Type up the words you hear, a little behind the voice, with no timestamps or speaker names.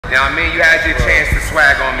You know what I mean? You had your chance to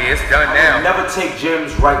swag on me. It's done now. Never take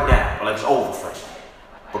gyms right now. Like it's over for him.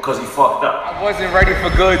 Because he fucked up. I wasn't ready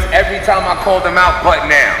for goods every time I called him out,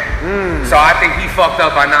 but now. So I think he fucked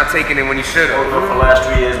up by not taking it when he should have. For the last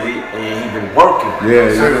 3 years, he been working.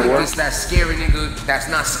 Yeah, so I think it's that scary nigga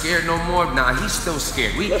that's not scared no more. Nah, he's still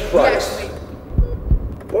scared. We actually.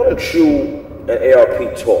 Why don't you and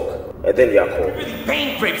ARP talk, and then y'all call? Really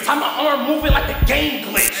bang breaks. How my arm moving like the game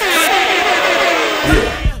glitch.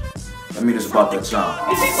 Yeah. I mean, it's about that time.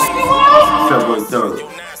 February 3rd.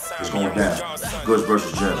 It's going down. Goods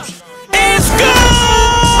versus gems. It's good!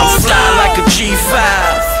 I'm flying like a G5.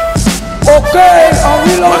 Okay, I'm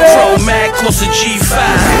reloading. My pro mag close to G5.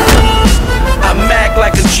 I mag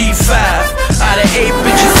like a G5. Out of 8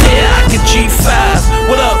 bitches here, I can G5.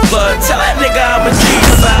 What up, blood? Tell that nigga I'm a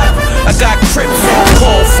G5. I got Crips on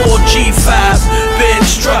call for G5. Been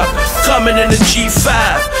struck, coming in the G5.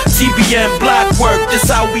 TBN block work, this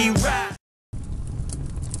how we ride.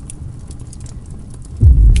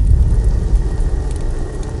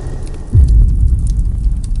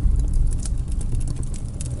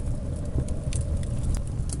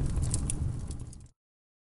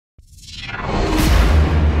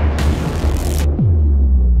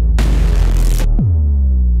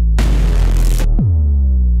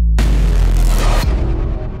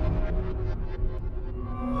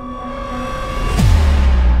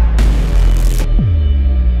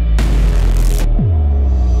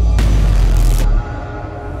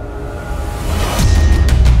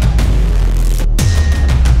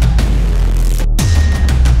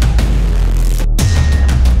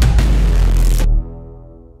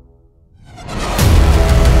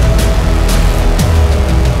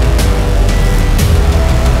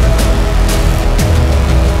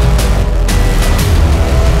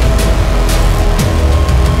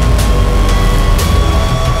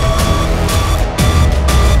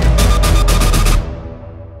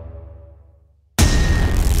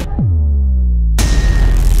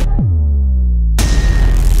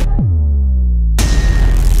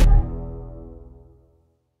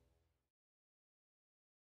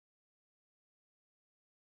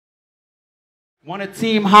 One of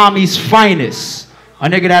Team Homie's finest. A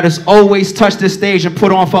nigga that has always touched the stage and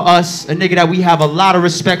put on for us. A nigga that we have a lot of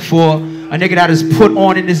respect for. A nigga that has put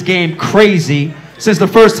on in this game crazy. Since the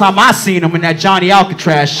first time I seen him in that Johnny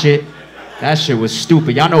Alcatraz shit. That shit was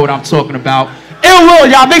stupid. Y'all know what I'm talking about. Ill Will,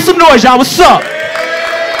 y'all. Make some noise, y'all. What's up?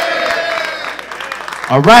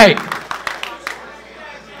 All right.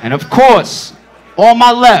 And of course, on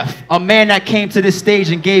my left, a man that came to this stage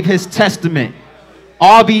and gave his testament.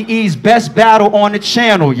 RBE's best battle on the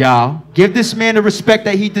channel, y'all. Give this man the respect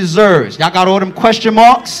that he deserves. Y'all got all them question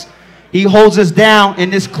marks? He holds us down in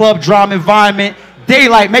this club drama environment.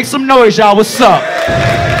 Daylyt, make some noise, y'all. What's up?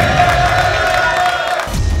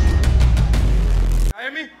 Y'all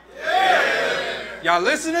hear me? Yeah. Y'all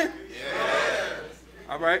listening? Yeah.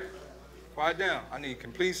 All right. Quiet down. I need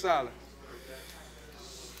complete silence.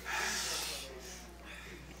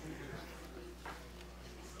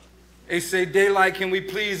 They say, Daylyt, can we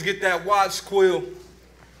please get that watch quill?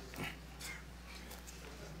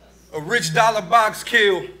 A rich dollar box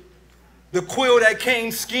kill. The quill that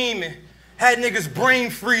came scheming. Had niggas brain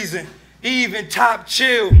freezing. He even top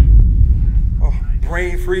chill. Oh,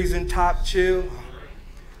 brain freezing, top chill.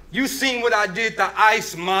 You seen what I did to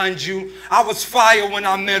ice, mind you. I was fire when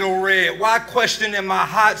I metal red. Why question am I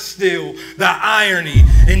hot still? The irony.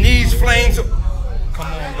 And these flames... Come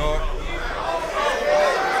on, dog.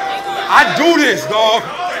 I do this, dog.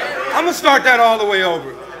 I'm gonna start that all the way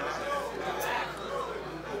over.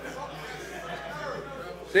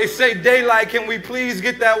 They say, Daylyt, can we please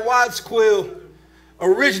get that watch quill? A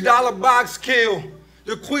rich dollar box kill.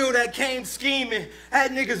 The quill that came scheming.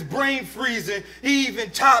 Had niggas brain freezing. He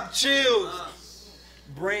even top chills.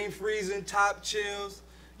 Brain freezing, top chills.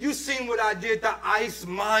 You seen what I did to ice,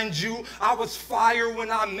 mind you. I was fire when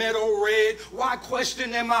I metal red. Why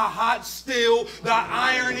question am I hot still? The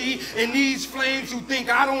irony in these flames who think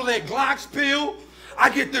I don't let Glocks peel. I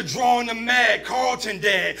get the drawing the mad, Carlton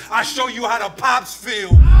dad. I show you how the pops feel.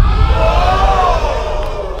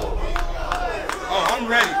 Oh, I'm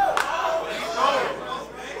ready.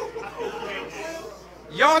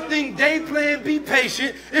 Y'all think day plan, be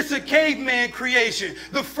patient. It's a caveman creation.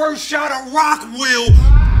 The first shot of rock will.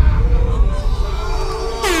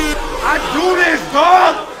 I do this,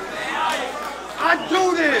 dog. I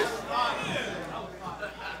do this.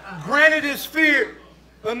 Granted, it's fear,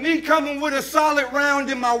 but me coming with a solid round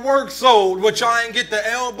in my work sold, which I ain't get the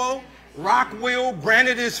elbow. Rock will,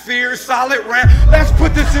 granted is fear, solid round. Let's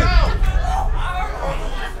put this in.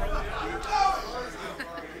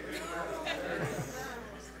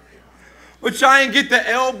 But y'all ain't get the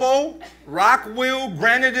elbow, rock will,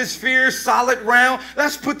 granted is fierce, solid round.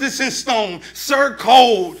 Let's put this in stone. Sir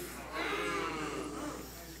Cold.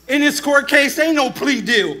 In this court case, ain't no plea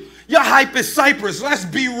deal. Your hype is Cypress, let's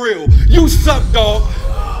be real. You suck, dog.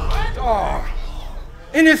 Oh.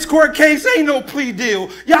 In this court case, ain't no plea deal.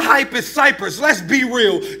 Your hype is Cypress, let's be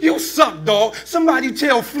real. You suck, dog. Somebody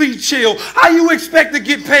tell Flea chill. How you expect to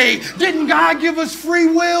get paid? Didn't God give us free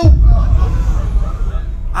will?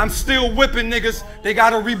 I'm still whipping niggas. They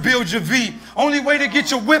gotta rebuild your V. Only way to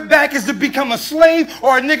get your whip back is to become a slave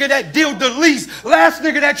or a nigga that deal the least. Last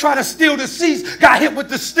nigga that tried to steal the seats got hit with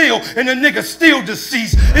the steel and the nigga still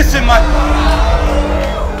deceased. It's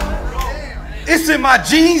in my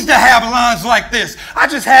genes to have lines like this. I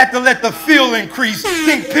just had to let the feel increase.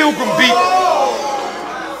 Think Pilgrim beat.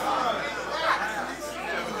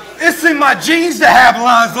 It's in my genes to have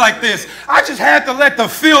lines like this. I just had to let the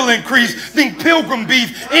feel increase. Think Pilgrim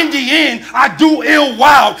beef. In the end, I do ill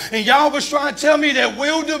wild. And y'all was trying to tell me that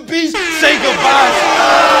wildebeest say goodbye.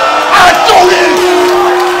 I do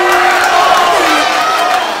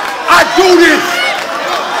this.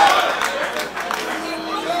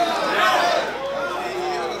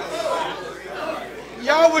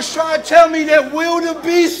 Y'all was trying to tell me that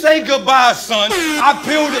wildebeest say goodbye, son. I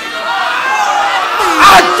peeled it.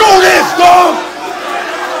 I do this, dog!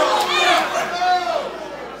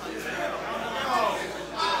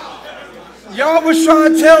 Y'all was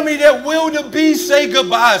trying to tell me that wildebeest say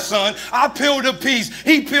goodbye, son. I peeled a piece,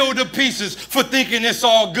 he peeled the pieces for thinking it's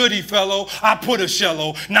all goody, fellow. I put a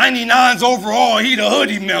shello. 99's overall, he the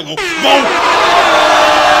hoodie mellow.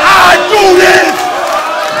 I do this!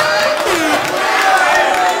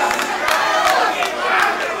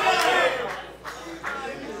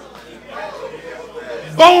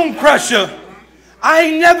 Bone crusher. I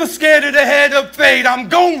ain't never scared of the head up fade. I'm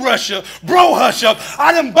gon' rush her. Bro, hush up.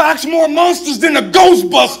 I done boxed more monsters than the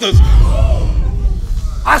Ghostbusters.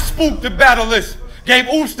 I spooked the battleless. Gave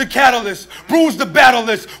oops the catalyst. Bruised the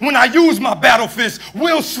battleless. When I use my battle fist,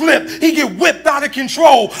 Will slip. He get whipped out of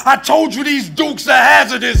control. I told you these dukes are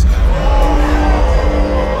hazardous.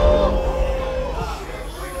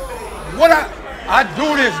 What I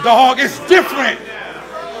do this, dog. It's different.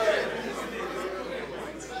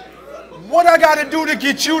 What I gotta do to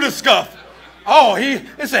get you to scuff? Oh,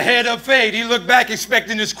 it's a head up fade. He looked back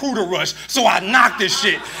expecting his crew to rush, so I knocked this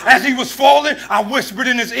shit. As he was falling, I whispered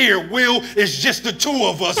in his ear, Will, it's just the two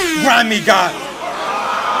of us, grimy guy.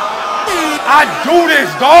 I do this,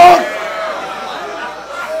 dog.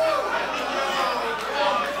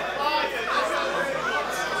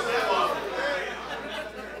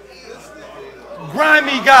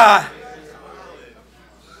 Grimy guy.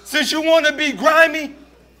 Since you wanna be grimy,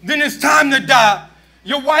 then it's time to die.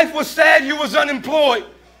 Your wife was sad you was unemployed.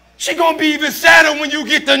 She gonna be even sadder when you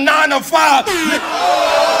get the 9 to 5.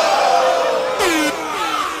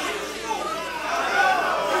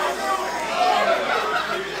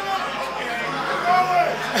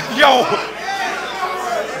 Yo.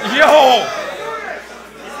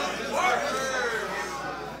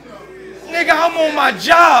 Nigga, I'm on my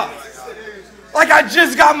job. Like I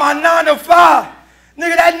just got my 9 to 5.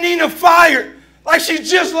 Nigga, that Nina fired. Like she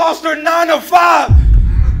just lost her 9 to 5.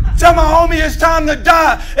 Tell my homie it's time to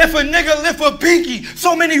die. If a nigga lift a pinky,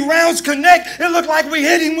 so many rounds connect, it look like we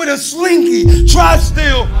hit him with a slinky. Try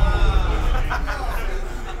still.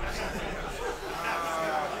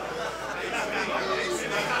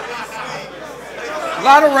 A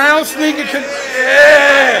lot of rounds sneaking.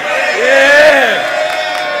 Yeah.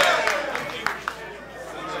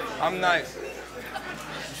 I'm nice.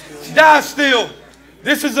 Die still.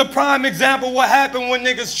 This is a prime example of what happened when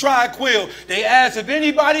niggas try Quill. They ask if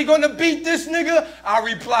anybody gonna beat this nigga, I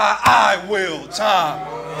reply, I will. Time.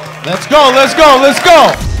 Let's go, let's go, let's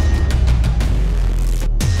go.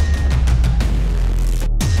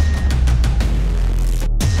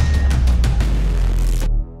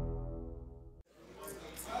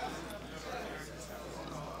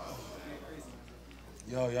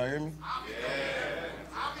 Yo, y'all hear me?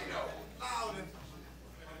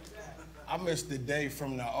 I miss the day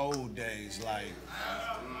from the old days, like,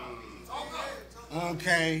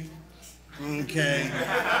 okay,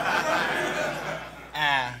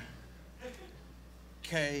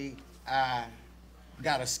 I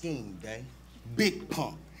got a scheme, day. Big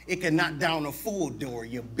pump. It can knock down a full door,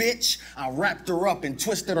 you bitch. I wrapped her up and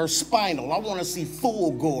twisted her spinal. I wanna see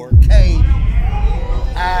full gore,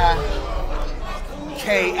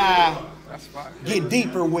 K-I. Get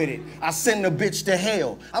deeper with it. I send the bitch to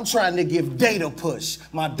hell. I'm trying to give Data push.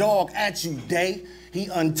 My dog at you, Day. He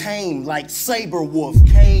untamed like Saber Wolf.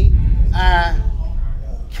 K-I.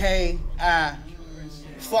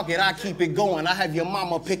 fuck it, I keep it going. I have your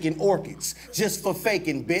mama picking orchids just for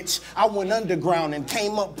faking, bitch. I went underground and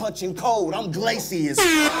came up punching cold. I'm Glacius.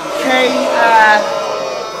 K-I.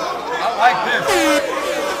 I like this.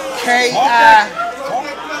 K-I.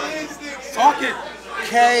 Talk it.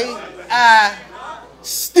 K-I.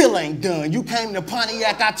 Still ain't done. You came to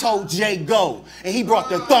Pontiac, I told Jay go, and he brought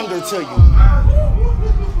the thunder to you.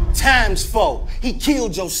 ×4. He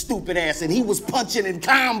killed your stupid ass, and he was punching in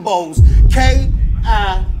combos.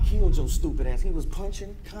 K-I. Killed your stupid ass. He was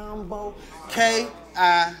punching combo.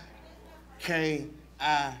 K-I.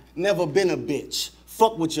 K-I. Never been a bitch.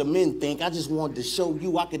 Fuck what your men think. I just wanted to show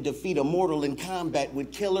you I could defeat a mortal in combat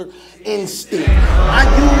with killer instinct.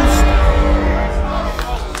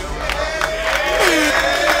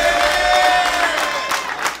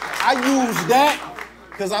 I used that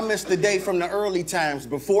because I missed the day from the early times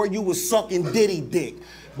before you was sucking Diddy dick,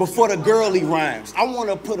 before the girly rhymes. I want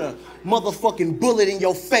to put a motherfucking bullet in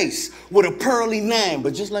your face with a pearly 9,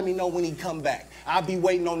 but just let me know when he come back. I'll be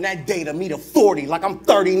waiting on that day to meet a 40 like I'm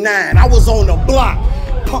 39. I was on the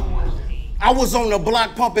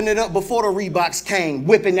block pumping it up before the Reeboks came,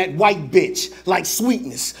 whipping that white bitch like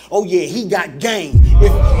sweetness. Oh yeah, he got game.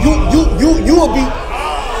 If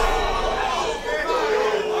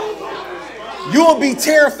you'll be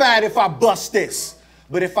terrified if I bust this.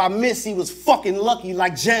 But if I miss, he was fucking lucky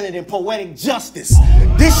like Janet in Poetic Justice.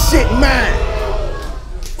 This shit mine.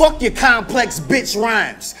 Fuck your complex bitch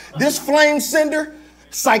rhymes. This flame sender,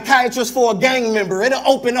 psychiatrist for a gang member. It'll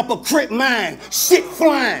open up a crypt mine. Shit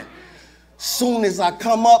flying. Soon as I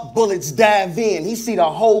come up, bullets dive in. He see the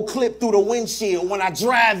whole clip through the windshield when I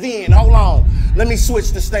drive in. Hold on. Let me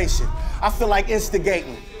switch the station. I feel like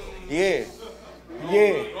instigating. Yeah.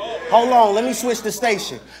 Hold on, let me switch the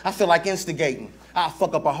station. I feel like instigating. I'll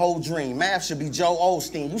fuck up a whole dream. Math should be Joe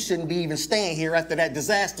Osteen. You shouldn't be even staying here after that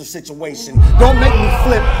disaster situation. Don't make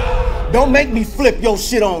me flip your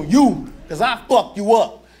shit on you, cause I fuck you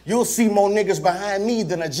up. You'll see more niggas behind me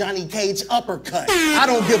than a Johnny Cage uppercut. I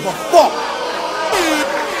don't give a fuck.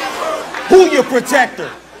 Who your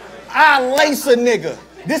protector? I lace a nigga.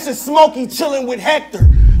 This is Smokey chilling with Hector.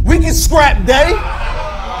 We can scrap day.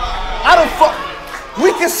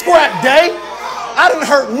 We can scrap day. I done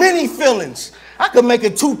hurt many feelings. I could make a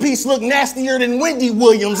two-piece look nastier than Wendy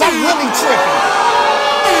Williams. I'm really tripping.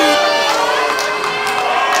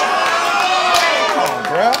 Come on,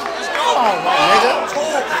 bro. Come on, my nigga.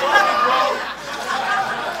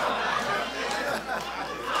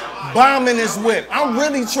 Bombing his whip. I'm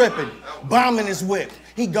really tripping. Bombing his whip.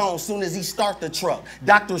 He gone soon as he start the truck.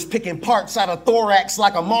 Doctors picking parts out of thorax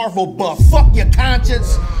like a Marvel buff. Fuck your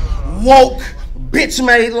conscience. Woke. Bitch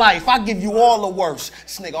made life, I give you all the worst.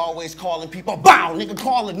 This nigga always calling people, bow, nigga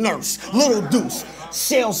call a nurse. Little deuce,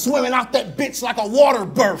 shell swimming out that bitch like a water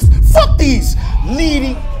birth. Fuck these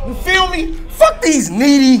needy, you feel me? Fuck these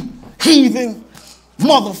needy, heathen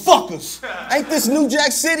motherfuckers. Ain't this New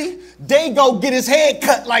Jack City? They go get his head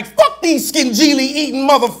cut like fuck these skin geely eating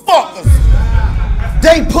motherfuckers.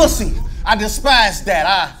 They pussy, I despise that.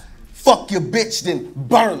 I fuck your bitch, then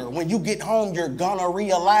burn her. When you get home, you're gonna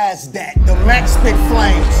realize that. The Mac spit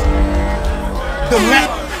flames. The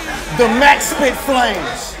Mac spit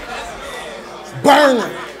flames. Burn her.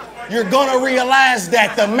 You're gonna realize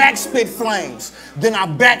that. The Mac spit flames. Then I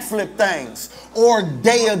backflip things. Or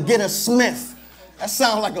Daya get a Smith. That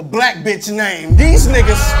sounds like a black bitch name. These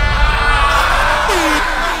niggas.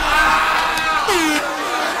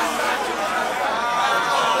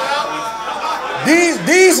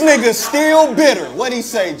 These niggas still bitter. What'd he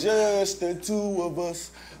say? Just the two of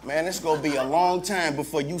us. Man, it's gonna be a long time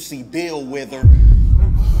before you see Bill Wither.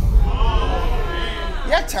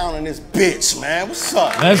 Y'all town in this bitch, man. What's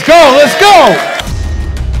up? Let's go, let's go!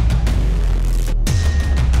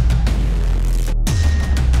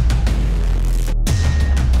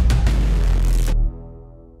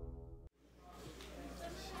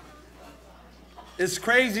 It's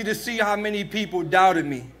crazy to see how many people doubted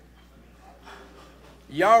me.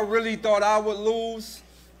 Y'all really thought I would lose?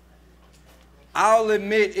 I'll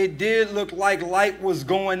admit it did look like light was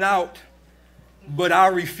going out, but I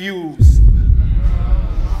refuse.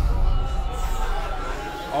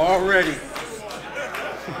 Already.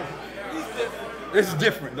 It's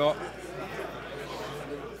different, dog.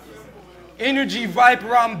 Energy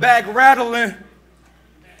Viper, I'm back rattling.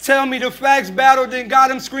 Tell me the facts battle, then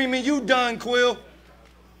got him screaming, you done, Quill.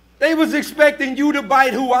 They was expecting you to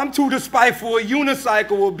bite who? I'm too despiteful. A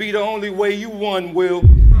unicycle will be the only way you won, Will.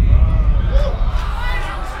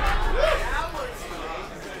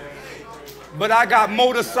 But I got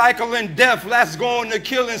motorcycle and death. Let's go on the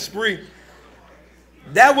killing spree.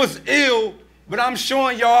 That was ill, but I'm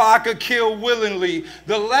showing y'all I could kill willingly.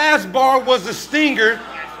 The last bar was a stinger.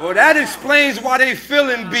 Well, that explains why they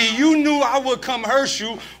feeling B. You knew I would come hurt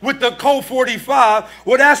you with the Colt 45.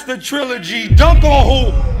 Well, that's the trilogy. Dunk on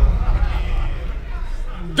who?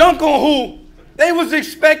 Dunk on who? They was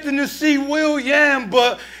expecting to see Will Yam,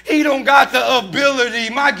 but he don't got the ability.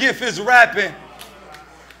 My gift is rapping.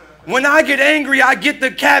 When I get angry, I get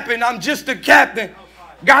the capping. I'm just the captain.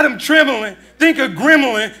 Got him trembling. Think of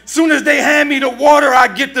gremlin. Soon as they hand me the water, I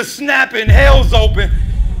get the snapping. Hell's open.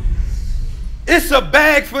 It's a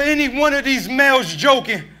bag for any one of these males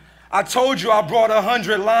joking. I told you I brought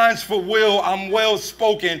 100 lines for Will. I'm well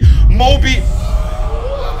spoken. Moby.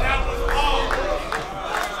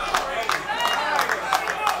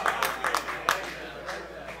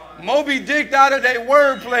 Moby dicked out of their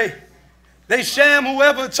wordplay. They sham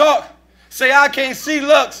whoever talk. Say I can't see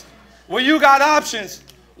looks. Well, you got options.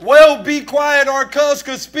 Well, be quiet or cuz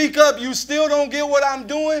could speak up. You still don't get what I'm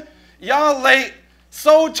doing? Y'all late.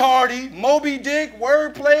 So tardy. Moby Dick,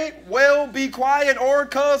 wordplay. Well, be quiet or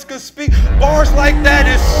cuz could speak. Bars like that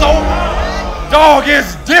is so... Dog,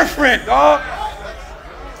 it's different, dog.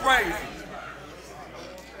 Crazy.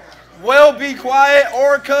 Well, be quiet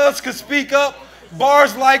or cuz could speak up.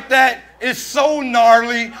 Bars like that is so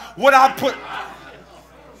gnarly. What I put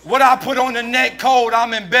on the net code,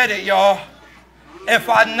 I'm embedded, y'all. If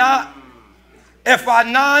I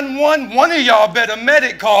 9-1, one of y'all better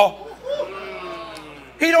medic call.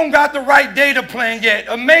 He don't got the right data plan yet.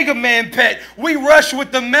 A Mega Man pet. We rush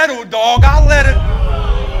with the metal, dog. I let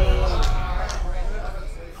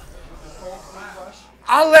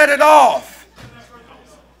it off.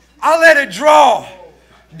 I let it draw.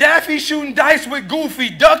 Daffy shooting dice with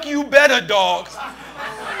Goofy. Duck you better, dog.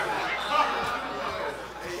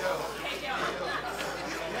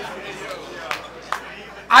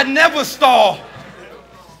 I never stall.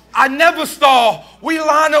 I never stall. We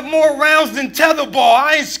line up more rounds than tetherball.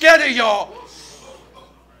 I ain't scared of y'all.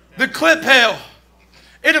 The clip hell.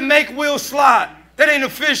 It'll make Will slide. That ain't a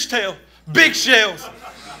fishtail. Big shells.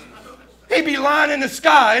 He be lying in the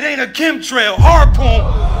sky. It ain't a chemtrail.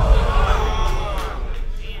 Harpoon.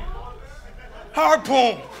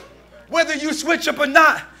 Harpoon. Whether you switch up or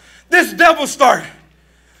not, this devil started.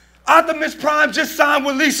 Optimus Prime just signed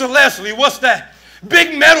with Lisa Leslie. What's that?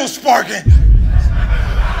 Big metal sparking.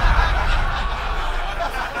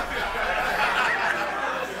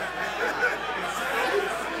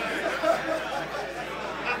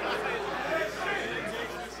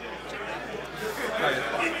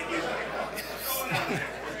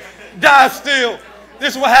 Die still.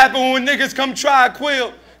 This what happen when niggas come try a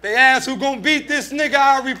quill. They ask who gonna beat this nigga,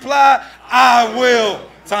 I reply, I will.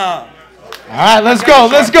 Time. All right, let's go,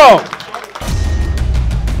 let's go.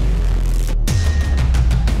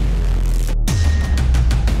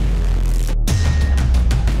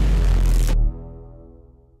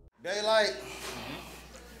 Daylyt,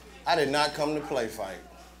 I did not come to play fight.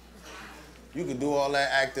 You could do all that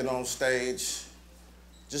acting on stage,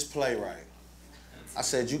 just play right. I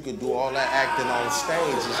said you could do all that acting on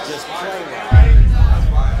stage, it's just play right.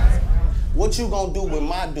 What you gonna do when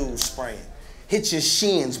my dude's spraying? Hit your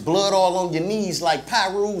shins, blood all on your knees like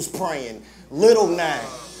Pyru's praying. Little Nine,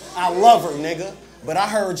 I love her, nigga, but I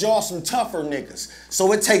heard y'all some tougher niggas.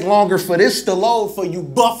 So it take longer for this to load for you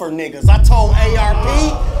buffer niggas. I told ARP,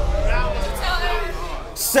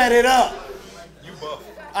 set it up.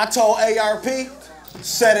 I told ARP,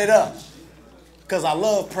 set it up. Cause I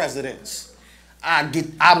love presidents.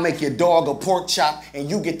 I make your dog a pork chop and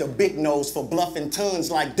you get the big nose for bluffing tons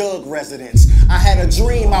like Doug residents. I had a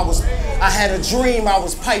dream I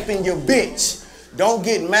was piping your bitch. Don't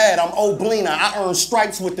get mad, I'm Oblina. I earn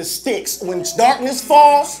stripes with the sticks. When darkness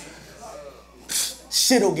falls,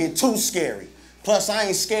 shit'll get too scary. Plus, I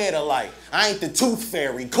ain't scared of light. I ain't the tooth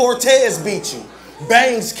fairy. Cortez beat you.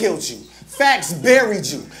 Bangs killed you. Facts buried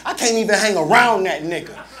you. I can't even hang around that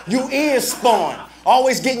nigga. You is spawn.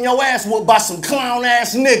 Always getting your ass whooped by some clown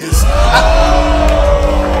ass niggas.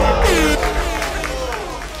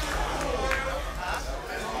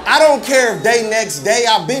 I don't care if day next day,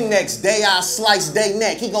 I been next day, I slice day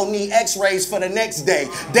neck. He gonna need x-rays for the next day.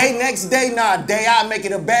 Day next day, nah, day, I make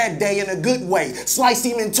it a bad day in a good way. Slice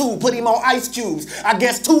him in two, put him on ice cubes. I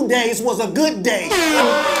guess 2 days was a good day.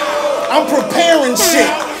 I'm preparing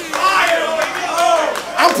shit.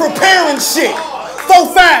 I'm preparing shit.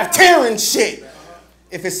 4-5, tearing shit.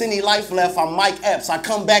 If it's any life left, I'm Mike Epps. I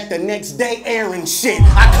come back the next day airing shit.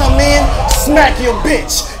 I come in, smack your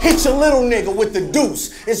bitch. Hit your little nigga with the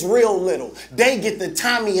deuce. It's real little. They get the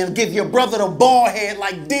Tommy and give your brother the ball head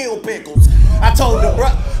like dill pickles. I told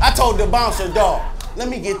the bouncer, dog, let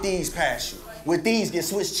me get these past you. With these, get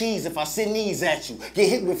Swiss cheese if I send these at you. Get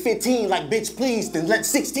hit with 15 like bitch please, then let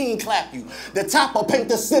 16 clap you. The top will paint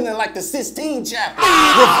the ceiling like the Sistine Chapel.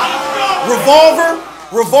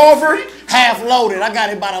 Revolver, half loaded. I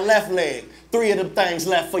got it by the left leg. 3 of them things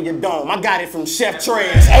left for your dome. I got it from Chef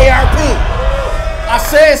Trez. ARP. I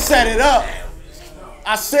said set it up.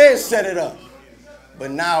 I said set it up.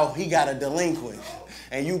 But now he got a delinquent.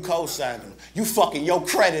 And you co-sign him. You fucking your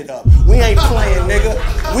credit up. We ain't playing, nigga.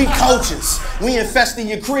 We coaches. We infesting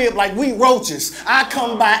your crib like we roaches. I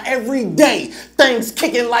come by every day. Things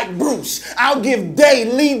kicking like Bruce. I'll give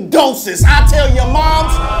Daylyt doses. I tell your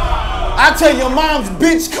moms,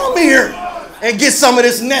 bitch, come here and get some of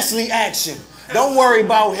this Nestle action. Don't worry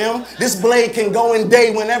about him. This blade can go in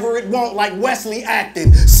day whenever it want, like Wesley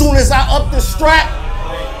acting. Soon as I up the strap,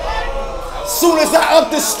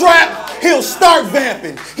 he'll start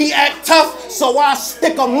vamping. He act tough, so I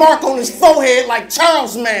stick a mark on his forehead like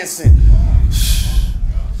Charles Manson.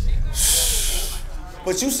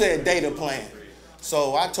 But you said data plan.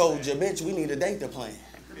 So I told you, bitch, we need a data plan.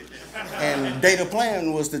 And data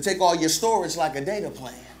plan was to take all your storage like a data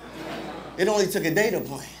plan. It only took a data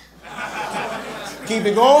plan. Keep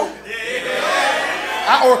it going?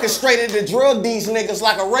 I orchestrated to drug these niggas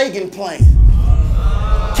like a Reagan plan.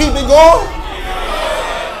 Keep it going?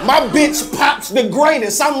 My bitch Pop's the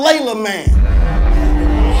greatest. I'm Layla Man.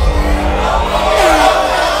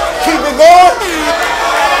 Keep it going?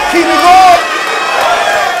 Keep it going?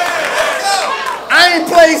 I ain't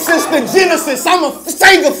played since the Genesis. I'm a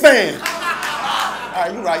Sega fan.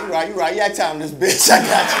 All right, you right. You act time this bitch. I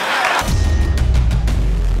got you.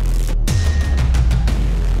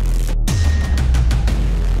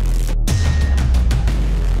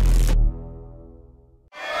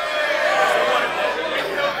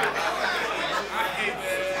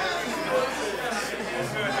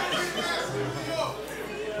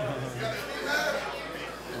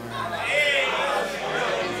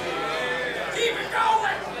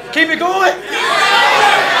 Keep it going.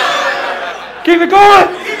 Keep it going.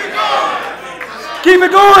 Keep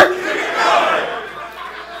it going.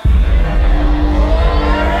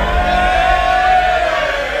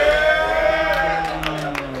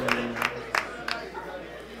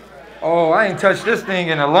 Oh, I ain't touched this thing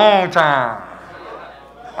in a long time.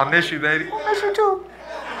 I miss you, baby. I miss you too.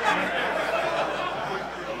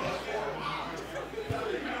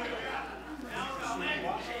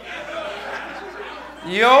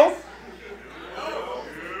 Yo,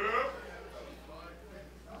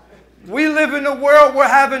 we live in a world where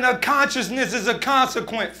having a consciousness is a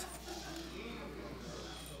consequence.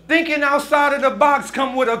 Thinking outside of the box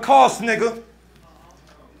come with a cost, nigga.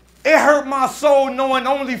 It hurt my soul knowing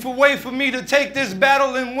only the way for me to take this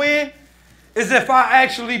battle and win is if I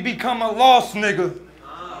actually become a lost nigga.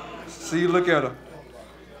 See, look at her.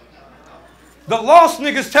 The lost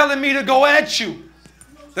nigga's telling me to go at you.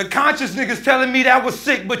 The conscious niggas telling me that was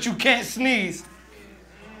sick, but you can't sneeze.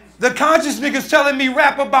 The conscious niggas telling me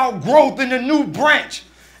rap about growth in a new branch.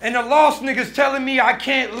 And the lost niggas telling me I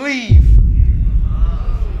can't leave.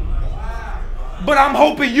 But I'm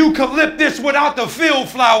hoping you could lip this without the field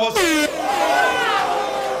flowers.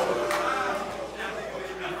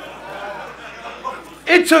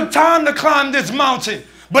 It took time to climb this mountain,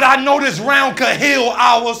 but I know this round could heal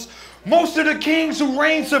ours. Most of the kings who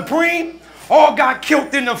reign supreme all got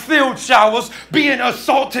killed in the field showers, being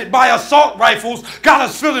assaulted by assault rifles, got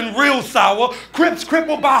us feeling real sour. Crips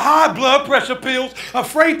crippled by high blood pressure pills,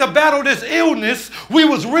 afraid to battle this illness. We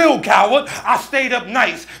was real coward. I stayed up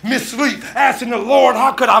nights, missed sleep, asking the Lord,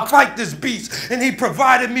 how could I fight this beast? And he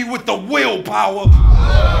provided me with the willpower.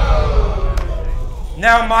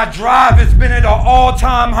 Now my drive has been at an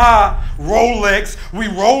all-time high. Rolex, we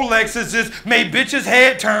Rolexes just made bitches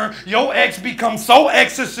head turn. Your ex become so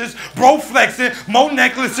exorcist, bro flexing, more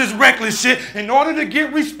necklaces, reckless shit. In order to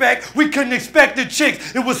get respect, we couldn't expect the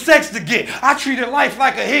chicks. It was sex to get. I treated life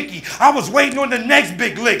like a hickey. I was waiting on the next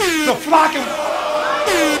big lick.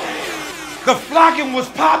 The flocking was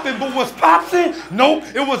popping, but was popping? Nope,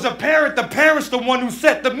 it was apparent the parents the one who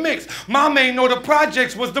set the mix. Mom ain't know the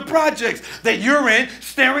projects was the projects that you're in,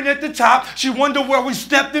 staring at the top. She wondered where we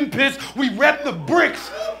stepped and pissed. We repped the bricks.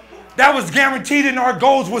 That was guaranteed and our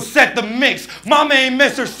goals was set the mix. Mama ain't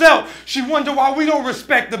miss herself. She wondered why we don't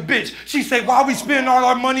respect the bitch. She say, why we spend all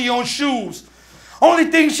our money on shoes? Only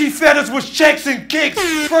thing she fed us was checks and kicks.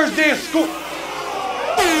 First day of school.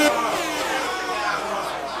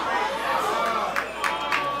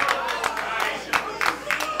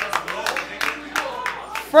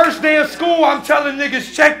 First day of school, I'm telling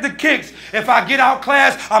niggas, check the kicks. If I get out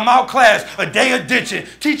class, I'm out class. A day of ditching.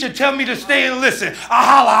 Teacher tell me to stay and listen. I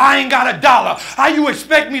holler, I ain't got $1. How you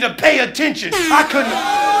expect me to pay attention? I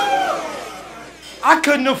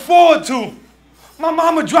couldn't afford to. My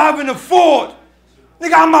mama driving a Ford.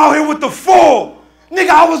 Nigga, I'm out here with the Ford.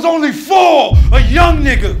 Nigga, I was only 4, a young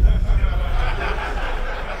nigga.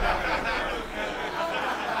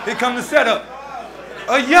 Here come the setup.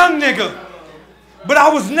 A young nigga. But I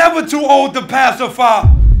was never too old to pacify.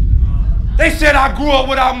 They said I grew up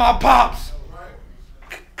without my pops.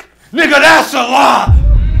 Nigga, that's a lie.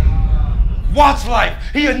 Watch life.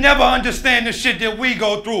 He'll never understand the shit that we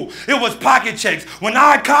go through. It was pocket checks. When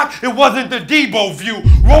I cocked, it wasn't the Debo view.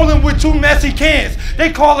 Rolling with 2 messy cans.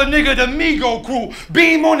 They call a nigga the Migo crew.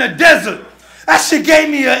 Beam on the desert. That shit gave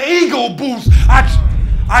me an ego boost.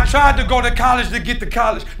 I tried to go to college to get the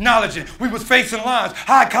college knowledge. We was facing lines,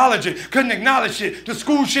 high college, couldn't acknowledge it. The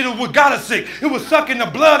school shit was what got us sick. It was sucking the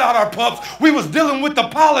blood out our pups. We was dealing with the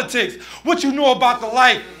politics. What you know about the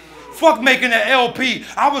life? Fuck making an LP.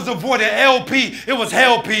 I was avoiding LP. It was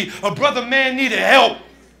hell P. A brother man needed help.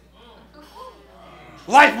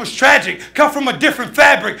 Life was tragic. Cut from a different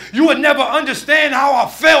fabric. You would never understand how I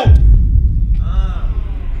felt.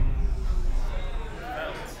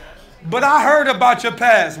 But I heard about your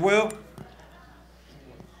past, Will.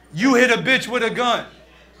 You hit a bitch with a gun.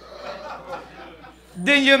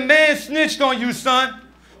 Then your man snitched on you, son.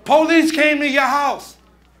 Police came to your house,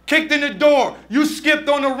 kicked in the door. You skipped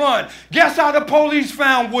on the run. Guess how the police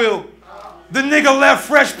found Will? The nigga left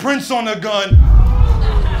fresh prints on the gun.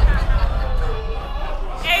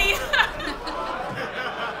 Hey.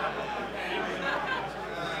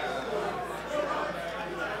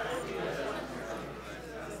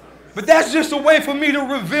 But that's just a way for me to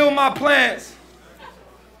reveal my plans.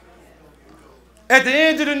 At the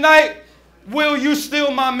end of the night, Will, you still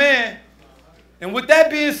my man. And with that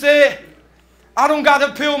being said, I don't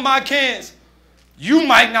gotta peel my cans. You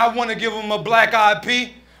might not want to give him a black eyed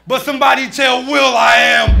pea, but somebody tell Will I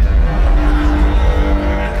am.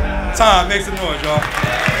 Time, make some noise, y'all.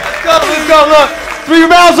 Let's go, look. 3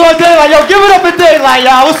 rounds on Daylyt. Yo, give it up in Daylyt,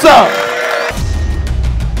 y'all. What's up?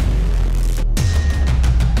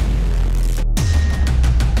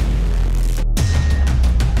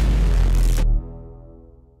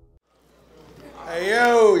 Hey,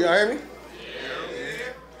 yo, y'all hear me?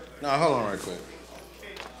 Yeah. Nah, hold on right quick.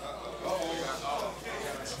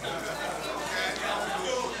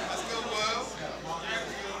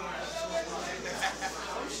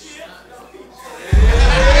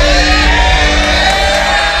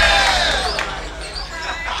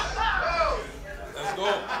 Let's go.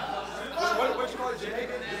 What you call it,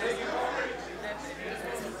 Jamaican?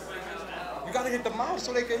 You gotta hit the mouth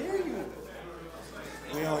so they can hear you.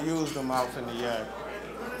 We don't use the mouth in the yard.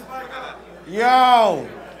 Yo,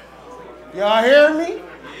 y'all hear me?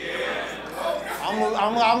 Yeah.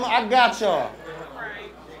 I got y'all.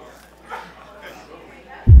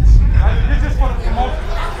 This is for the promotion.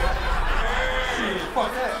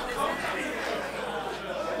 Fuck that.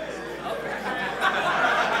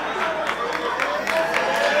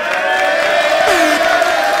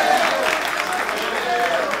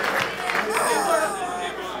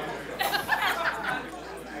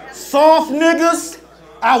 Soft niggas,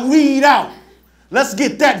 I weed out. Let's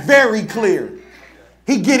get that very clear.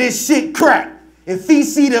 He get his shit cracked. If he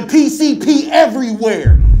see the PCP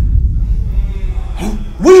everywhere.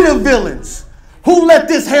 We the villains. Who let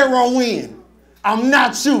this heroin? I'm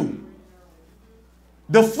not you.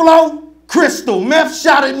 The flow, crystal, meth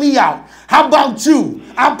shotted me out. How about you?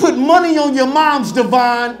 I put money on your mom's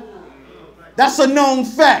divine. That's a known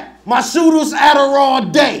fact. My shooters at her all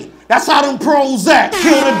day. That's how them pros act.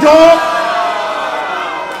 Kill the dog.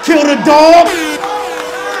 Kill the dog.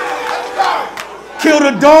 Kill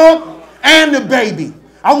the dog and the baby.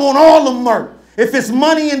 I want all the murk. If it's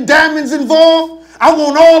money and diamonds involved, I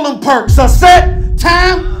want all them perks. A set,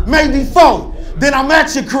 time, maybe 4. Then I'm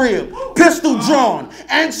at your crib, pistol drawn.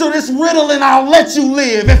 Answer this riddle and I'll let you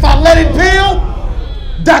live. If I let it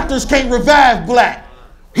peel, doctors can't revive black.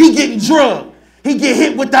 He getting drugged. He get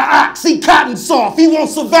hit with the ox. He cotton soft. He won't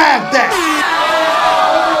survive that.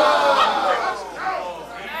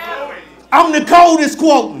 I'm the coldest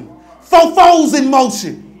quoting. 4 foes in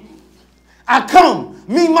motion. I come,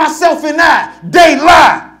 me, myself, and I.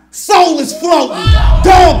 Daylyt. Soul is floating.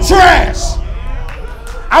 Dog trash.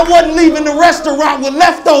 I wasn't leaving the restaurant with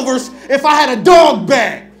leftovers if I had a dog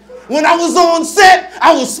bag. When I was on set,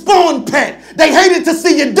 I was spawn pet. They hated to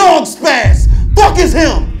see your dog spaz. Fuck is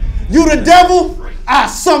him. You the devil? I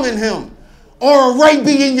summon him. Or a ray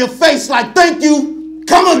be in your face like thank you.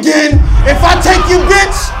 Come again. If I take you,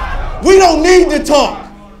 bitch, we don't need to talk.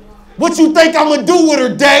 What you think I'm gonna do with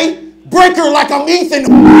her, Day? Break her like I'm Ethan.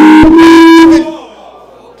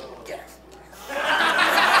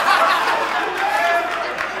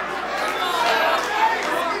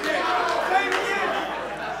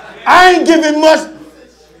 I ain't giving much.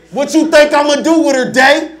 What you think I'm gonna do with her,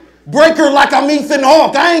 Day? Break her like I'm Ethan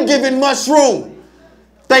Hawke. I ain't giving much room.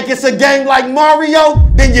 Think it's a game like Mario?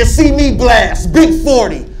 Then you see me blast. Big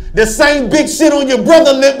 40. The same big shit on your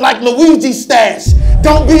brother lip like Luigi's stash.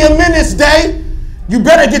 Don't be a menace, Day. You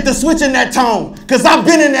better get the switch in that tone, cause I've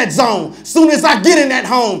been in that zone. Soon as I get in that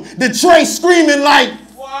home, the tray screaming like,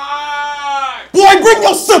 "Why? Boy, bring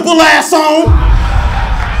your simple ass on."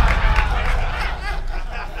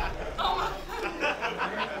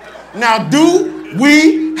 Now, do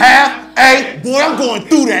we have a, boy, I'm going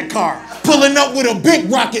through that car, pulling up with a big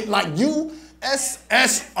rocket like USSR.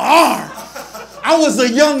 I was a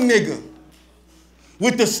young nigga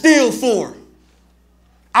with the Steel 4.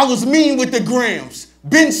 I was mean with the grams.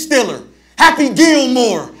 Ben Stiller, Happy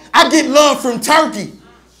Gilmore. I get love from Turkey.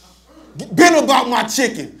 Been about my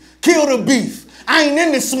chicken. Kill the beef. I ain't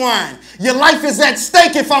in the swine. Your life is at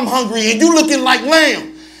stake if I'm hungry and you looking like lamb.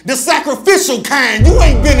 The sacrificial kind. You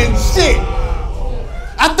ain't been in shit.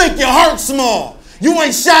 I think your heart's small. You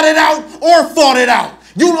ain't shot it out or fought it out.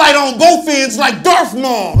 You light on both ends like Darth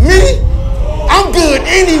Maul. Me? I'm good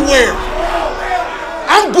anywhere.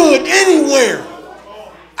 I'm good anywhere.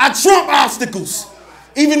 I trump obstacles,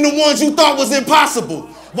 even the ones you thought was impossible.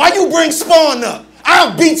 Why you bring Spawn up?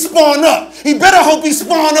 I'll beat Spawn up. He better hope he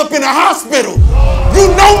spawn up in a hospital. You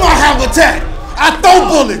know my habitat. I throw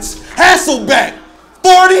bullets. Hasselback.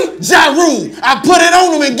 40, Ja Rule. I put it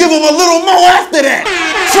on him and give him a little more after that.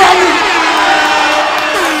 Try me.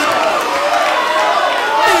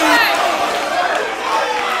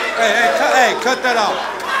 Hey, cut that out.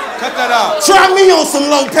 Cut that out. Try me on some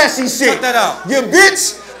low Pesci shit. Cut that out. You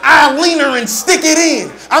bitch, I'll lean her and stick it in.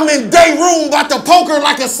 I'm in day room about to poke her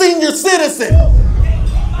like a senior citizen.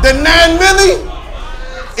 The 9 milli,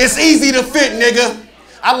 it's easy to fit, nigga.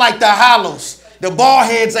 I like the hollows. The ball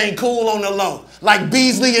heads ain't cool on the low. Like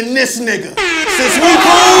Beasley and this nigga. Since we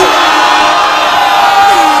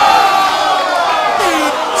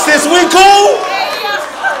cool,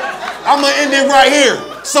 I'ma end it right here.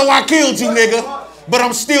 So I killed you, nigga, but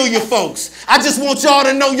I'm still your folks. I just want y'all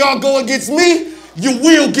to know y'all go against me, you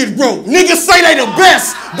will get broke. Niggas say they the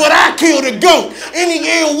best, but I kill the GOAT. Any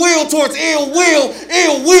ill will towards ill will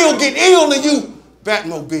get ill to you.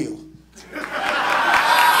 Batmobile.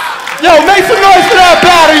 Yo, make some noise for that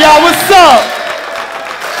battle, y'all. What's up?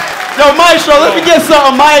 Yo, Maestro, let me get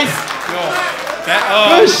something, Mice.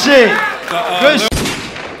 Good shit. Good shit.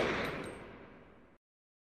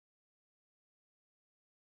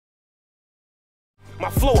 My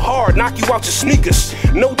flow hard, knock you out your sneakers.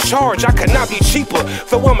 No charge, I could not be cheaper.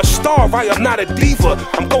 Though I'm a star, I am not a diva.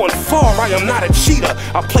 I'm going far, I am not a cheater.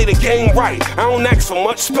 I play the game right, I don't ask for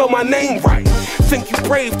much, spell my name right. Think you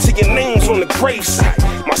brave till your name's on the gravesite.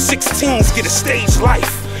 My 16s get a stage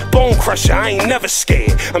life. Bone crusher, I ain't never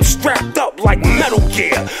scared. I'm strapped up like Metal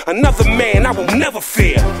Gear. Another man I will never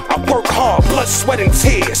fear. I work hard, blood, sweat, and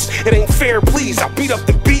tears. It ain't fair, please. I beat up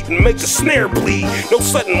the beat and make the snare bleed. No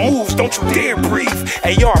sudden moves, don't you dare breathe.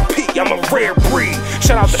 ARP, I'm a rare breed.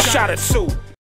 Shout out to Shotta too.